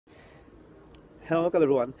Hello, welcome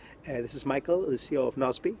everyone. This is Michael, the CEO of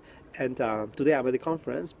Nozbe, and today I'm at the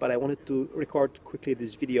conference, but I wanted to record quickly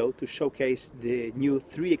this video to showcase the new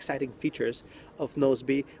 3 exciting features of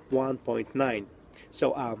Nozbe 1.9.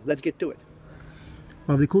 So let's get to it.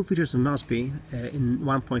 One of the cool features of Nozbe in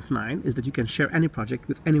 1.9 is that you can share any project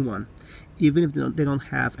with anyone, even if they don't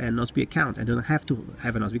have a Nozbe account, and they don't have to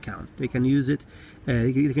have a Nozbe account. They can use it,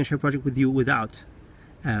 they can share a project with you without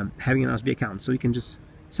having a Nozbe account, so you can just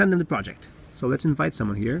send them the project. So let's invite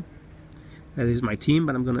someone here. This is my team,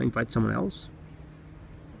 but I'm going to invite someone else.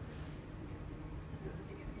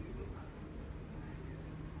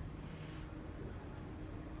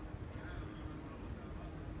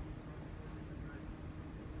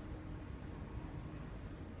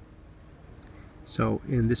 So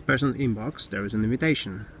in this person's inbox, there is an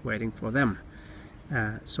invitation waiting for them.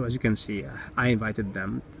 So as you can see, I invited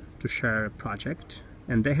them to share a project,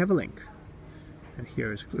 and they have a link. And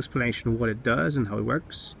here is an explanation of what it does and how it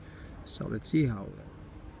works. So let's see how.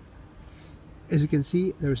 As you can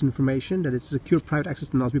see, there is information that it's a secure private access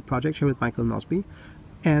to Nozbe project shared with Michael Nozbe,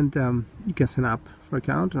 and you can sign up for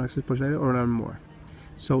account or access project or learn more.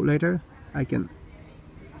 So later I can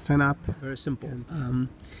sign up. Very simple. And,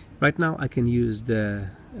 right now I can use the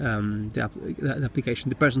application.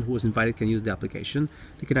 The person who was invited can use the application.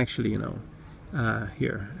 They can actually,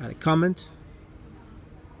 here add a comment.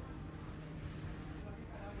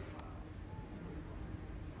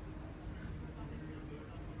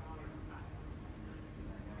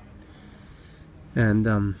 And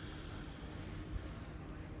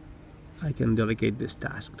I can delegate this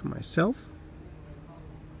task to myself.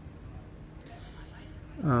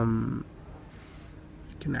 I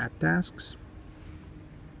can add tasks.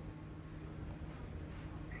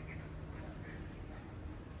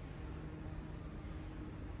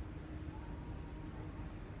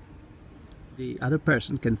 The other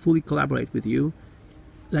person can fully collaborate with you,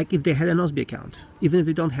 like if they had a Nozbe account. Even if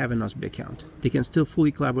they don't have a Nozbe account, they can still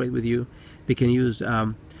fully collaborate with you. They can use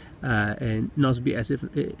Nozbe as if,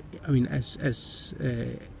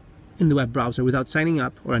 in the web browser without signing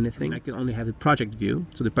up or anything. I can only have the project view,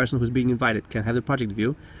 so the person who's being invited can have the project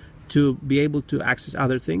view. To be able to access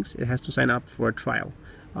other things, it has to sign up for a trial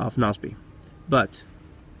of Nozbe. But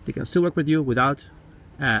they can still work with you without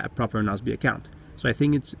a proper Nozbe account. So I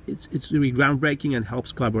think it's really groundbreaking and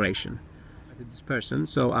helps collaboration. This person,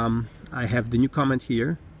 so I have the new comment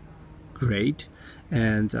here, great,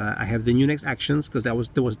 and I have the new next actions because there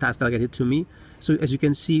was a task delegated to me. So as you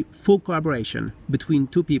can see, full collaboration between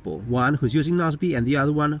two people, one who's using Nozbe and the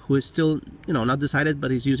other one who is still not decided,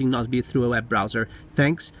 but is using Nozbe through a web browser,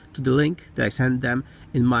 thanks to the link that I sent them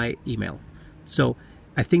in my email. So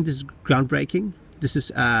I think this is groundbreaking. This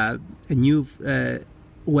is a new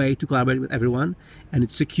way to collaborate with everyone, and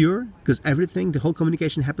it's secure because the whole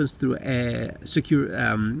communication happens through a secure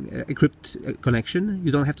encrypted connection.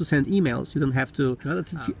 You don't have to send emails. You don't have to.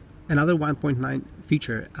 Another 1.9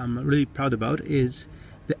 feature I'm really proud about is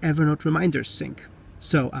the Evernote reminders sync.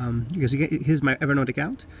 So because here's my Evernote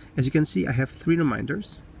account. As you can see, I have 3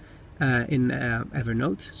 reminders in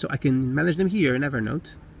Evernote, so I can manage them here in Evernote.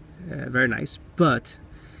 Very nice, but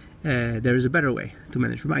there is a better way to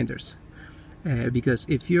manage reminders. Because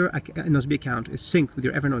if your Nozbe account is synced with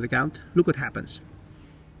your Evernote account, look what happens.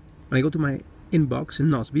 When I go to my inbox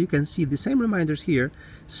in Nozbe, you can see the same reminders here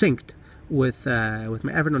synced with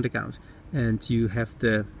my Evernote account, and you have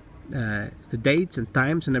the dates and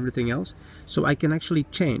times and everything else. So I can actually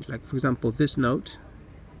change, like for example, this note,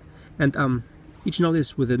 and each note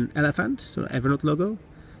is with an elephant, so Evernote logo.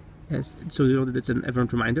 So you know that it's an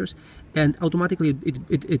Evernote reminders, and automatically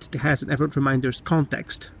it has an Evernote reminders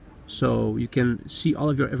context. So you can see all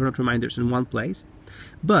of your Evernote reminders in one place,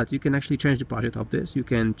 but you can actually change the project of this. You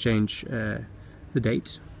can change the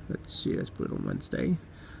date. Let's see, let's put it on Wednesday.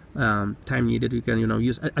 Time needed. You can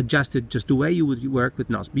adjust it just the way you would work with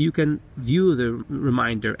Nozbe. You can view the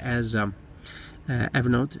reminder as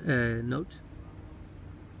Evernote note.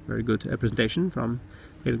 Very good presentation from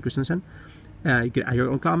Michael Christensen. You can add your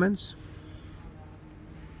own comments.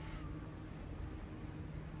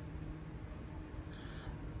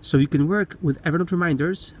 So you can work with Evernote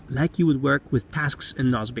reminders like you would work with tasks in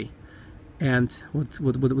Nozbe. And what's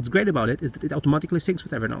great about it is that it automatically syncs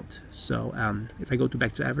with Evernote. So if I go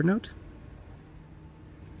back to Evernote,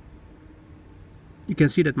 you can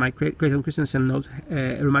see that my Clayton Christensen note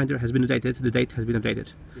reminder has been updated. The date has been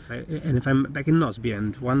updated. If I'm back in Nozbe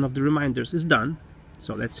and one of the reminders is done,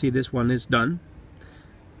 so let's see, this one is done.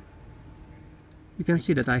 You can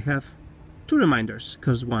see that I have 2 reminders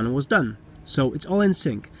because one was done. So it's all in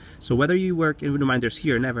sync. So whether you work in reminders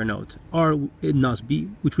here in Evernote or in Nozbe,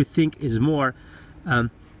 which we think is more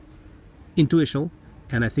intuitional,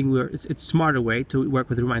 and I think it's a smarter way to work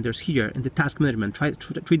with reminders here in the task management. Try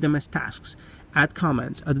to treat them as tasks. Add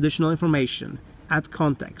comments, add additional information, add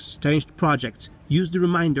context, change projects. Use the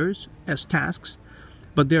reminders as tasks,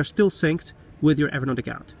 but they're still synced with your Evernote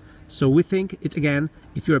account. So we think it's, again,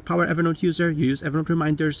 if you're a power Evernote user, you use Evernote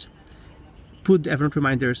reminders, put the Evernote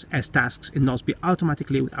reminders as tasks in Nozbe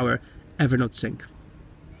automatically with our Evernote sync.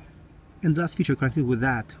 And the last feature connected with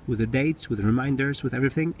that, with the dates, with the reminders, with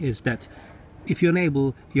everything, is that if you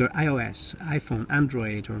enable your iOS, iPhone,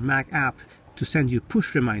 Android or Mac app to send you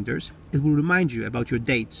push reminders, it will remind you about your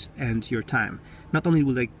dates and your time. Not only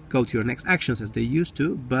will they go to your next actions as they used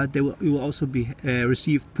to, but you will also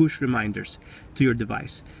receive push reminders to your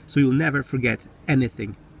device. So you'll never forget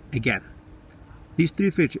anything again. These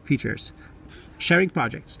three features, sharing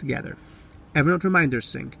projects together, Evernote reminders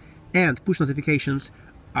sync, and push notifications,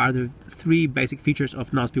 are the three basic features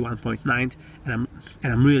of Nozbe 1.9, and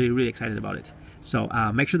I'm really excited about it. So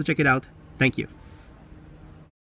make sure to check it out. Thank you.